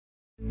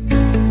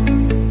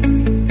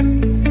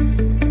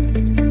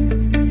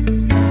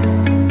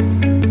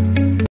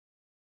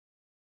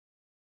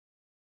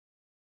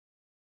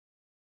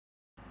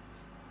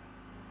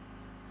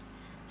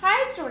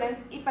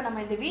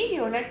நம்ம இந்த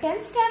வீடியோல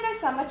 10th Standard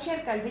Samacheer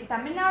Kalvi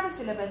Tamilnadu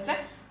syllabusல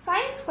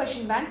science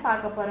question bank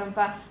பார்க்க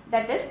போறோம்ப்பா.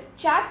 That is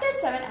chapter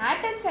 7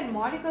 atoms and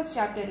molecules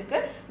chapter இருக்கு.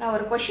 நான்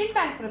ஒரு question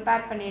bank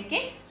prepare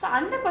பண்ணிருக்கேன். So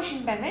அந்த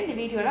question bank இந்த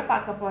வீடியோல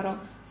பார்க்க போறோம்.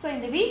 So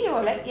இந்த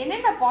வீடியோல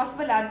என்னென்ன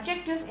possible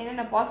objectives,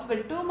 என்னென்ன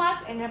possible 2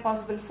 marks, என்னென்ன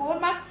possible 4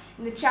 marks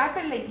இந்த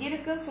chapterல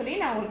இருக்குன்னு சொல்லி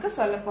நான் உங்களுக்கு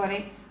சொல்ல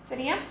போறேன்.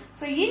 சரியா?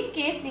 So in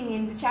case நீங்க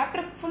இந்த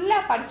chapter full-ஆ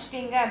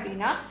படிச்சிட்டீங்க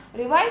அப்படினா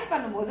ரிவைஸ்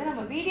பண்ணும்போது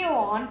நம்ம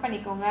வீடியோவை ஆன்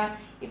பண்ணிக்கோங்க.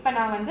 இப்போ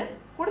நான் வந்து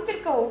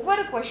கொடுத்திருக்க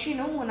ஒவ்வொரு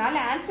क्वेश्चनும் உங்களால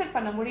ஆன்சர்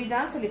பண்ண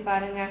முடியுதான்னு சொல்லி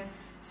பாருங்க.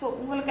 சோ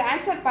உங்களுக்கு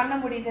ஆன்சர் பண்ண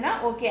முடியுதுனா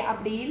ஓகே,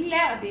 அப்படி இல்ல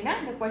அப்படினா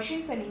இந்த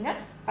क्वेश्चंस நீங்க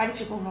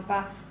படிச்சுக்கோங்கப்பா.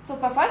 சோ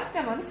இப்போ ஃபர்ஸ்ட்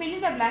நம்ம வந்து fill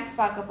in the blanks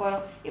பார்க்க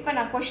போறோம். இப்போ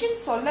நான் क्वेश्चन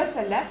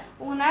சொல்ல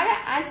உங்களால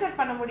ஆன்சர்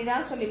பண்ண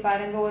முடியுதான்னு சொல்லி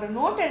பாருங்க. ஒரு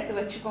நோட் எடுத்து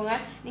வச்சுக்கோங்க.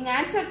 நீங்க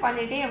ஆன்சர்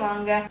பண்ணிட்டே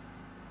வாங்க.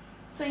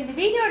 So இந்த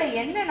வீடியோட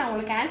எண்ட்ல நான்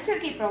உங்களுக்கு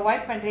ஆன்சர் கீ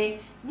ப்ரொவைட் பண்றேன்.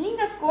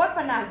 நீங்க ஸ்கோர்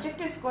பண்ண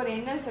ஆப்ஜெக்டிவ் ஸ்கோர்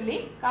என்னன்னு சொல்லி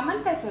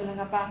கமெண்ட்ல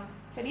சொல்லுங்கப்பா.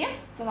 சரியா?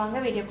 சோ வாங்க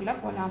வீடியோக்குள்ள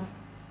போலாம்.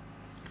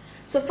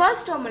 So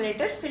first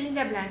formulator fill in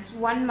the blanks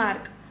 1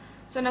 mark.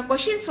 So நான்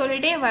क्वेश्चन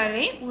சொல்லிட்டே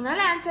வரேன்.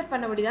 உங்களால ஆன்சர்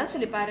பண்ண முடியுதான்னு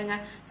சொல்லி பாருங்க.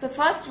 So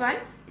first one,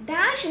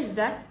 dash is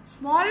the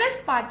smallest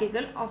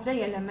particle of the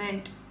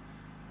element.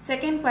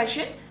 Second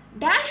question,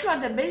 dash are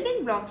the building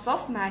blocks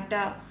of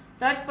matter.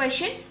 Third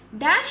question,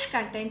 dash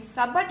contains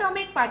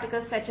subatomic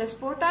particles such as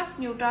protons,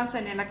 neutrons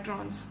and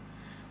electrons.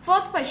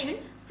 Fourth question,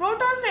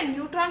 protons and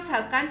neutrons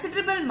have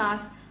considerable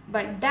mass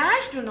but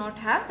dash do not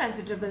have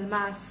considerable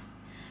mass.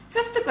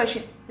 Fifth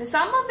question, the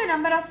sum of the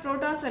number of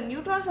protons and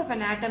neutrons of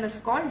an atom is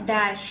called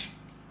dash.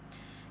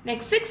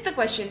 Next, sixth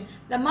question,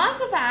 the mass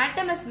of an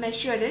atom is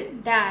measured in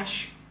dash.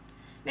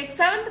 Next,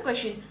 seventh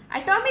question,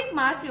 atomic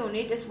mass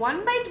unit is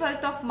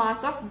 1/12 of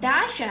mass of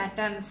dash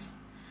atoms.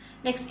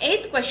 Next,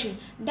 eighth question,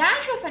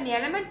 dash of an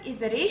element is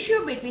the ratio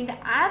between the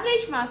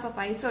average mass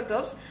of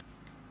isotopes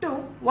to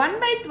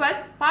 1/12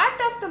 part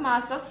of the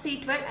mass of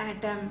C12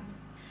 atom.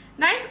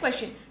 Ninth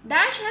question,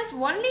 dash has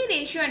only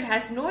ratio and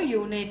has no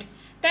unit.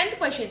 10th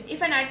question, if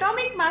an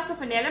atomic mass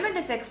of an element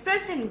is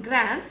expressed in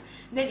grams,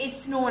 then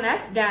it's known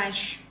as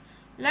dash.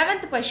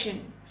 11th question,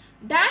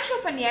 dash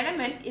of an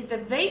element is the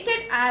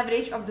weighted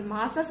average of the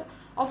masses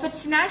of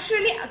its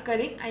naturally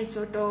occurring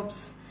isotopes.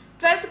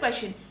 12th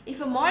question, if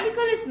a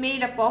molecule is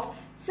made up of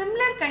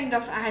similar kind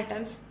of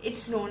atoms,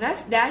 it's known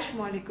as dash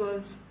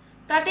molecules.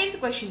 13th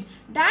question,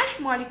 dash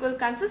molecule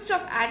consists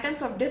of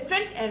atoms of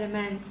different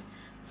elements.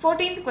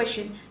 14th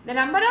question, the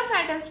number of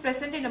atoms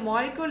present in a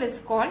molecule is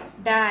called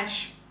dash.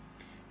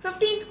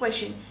 15th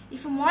question,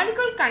 if a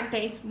molecule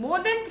contains more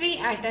than 3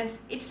 atoms,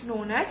 it's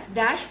known as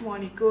dash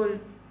molecule.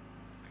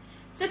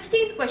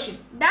 16th question,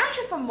 dash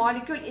of a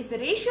molecule is the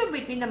ratio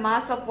between the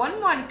mass of one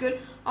molecule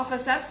of a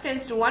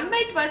substance to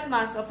 1/12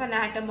 mass of an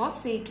atom of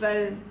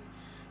C12.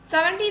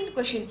 17th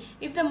question,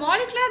 if the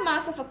molecular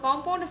mass of a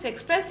compound is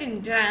expressed in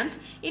grams,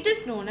 it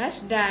is known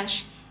as dash.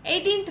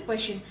 18th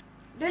question,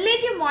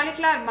 relative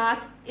molecular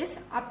mass is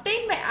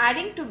obtained by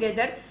adding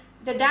together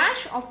the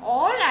dash of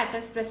all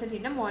atoms present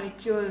in a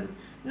molecule.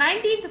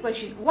 19th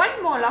question, 1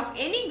 mole of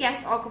any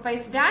gas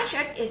occupies dash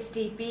at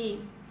STP.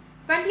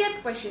 20th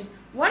question,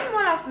 1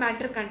 mole of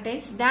matter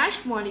contains dash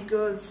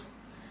molecules.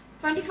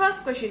 21st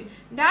question,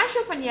 dash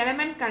of an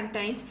element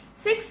contains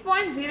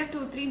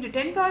 6.023 into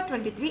 10 power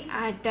 23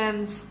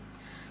 atoms.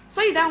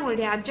 So இதான்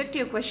உங்களுடைய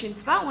objective questions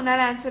பா.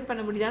 உன்னால answer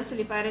பண்ண முடியுதான்னு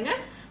சொல்லி பாருங்க.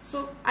 So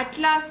at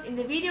last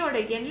இந்த வீடியோட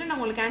எண்ட்ல நான்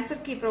உங்களுக்கு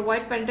ஆன்சர் கீ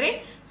ப்ரொவைட் பண்றேன்.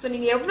 So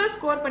நீங்க எவ்வளவு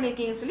ஸ்கோர்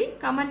பண்ணிருக்கீங்கன்னு சொல்லி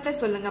கமெண்ட்ல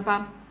சொல்லுங்கப்பா.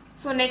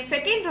 So next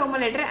second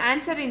Roman letter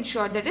answer in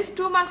short, that is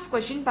 2 marks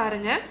question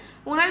பாருங்க.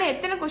 உன்னால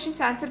எத்தனை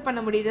questions ஆன்சர்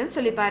பண்ண முடியுதுன்னு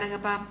சொல்லி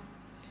பாருங்கப்பா.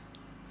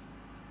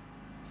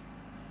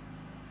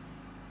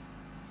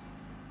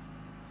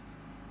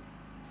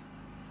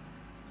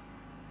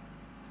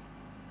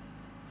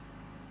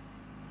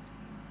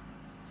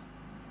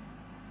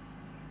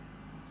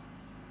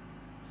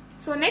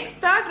 So next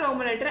third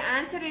Roman letter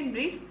answer in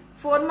brief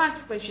 4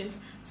 marks questions.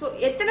 So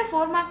எத்தனை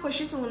 4 mark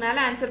questions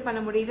உங்களால ஆன்சர்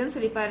பண்ண முடியுதுன்னு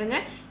சொல்லி பாருங்க.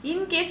 In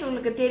case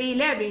உங்களுக்கு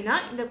தெரியல அப்படினா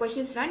இந்த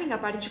क्वेश्चंसலாம் நீங்க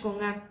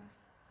படிச்சுக்கோங்க.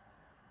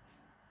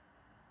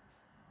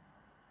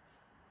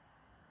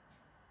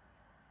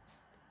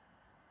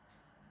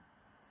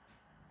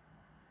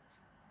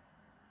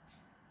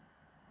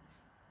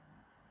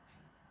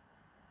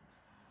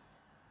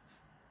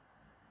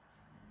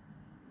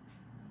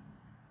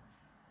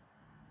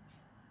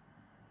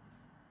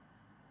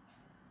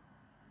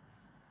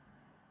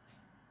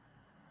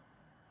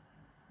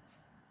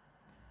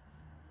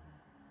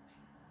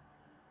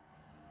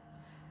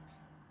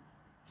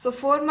 So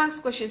 4 marks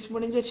questions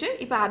முடிஞ்சிருச்சு.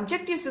 இப்போ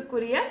objectives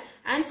க்குரிய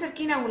ஆன்சர்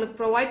கீ நான் உங்களுக்கு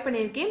ப்ரொவைட்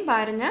பண்ணிருக்கேன்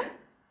பாருங்க.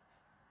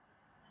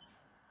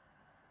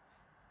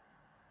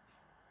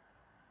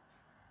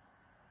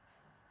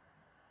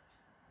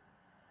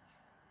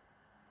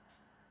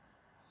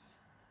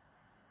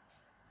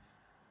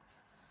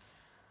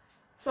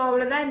 So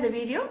அவ்வளவுதான் இந்த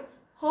வீடியோ.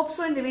 Hope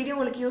so இந்த வீடியோ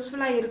உங்களுக்கு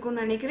யூஸ்ஃபுல்லா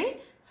இருக்கும்னு நினைக்கிறேன்.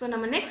 So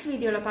நம்ம next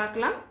வீடியோல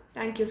பார்க்கலாம்.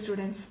 Thank you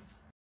students.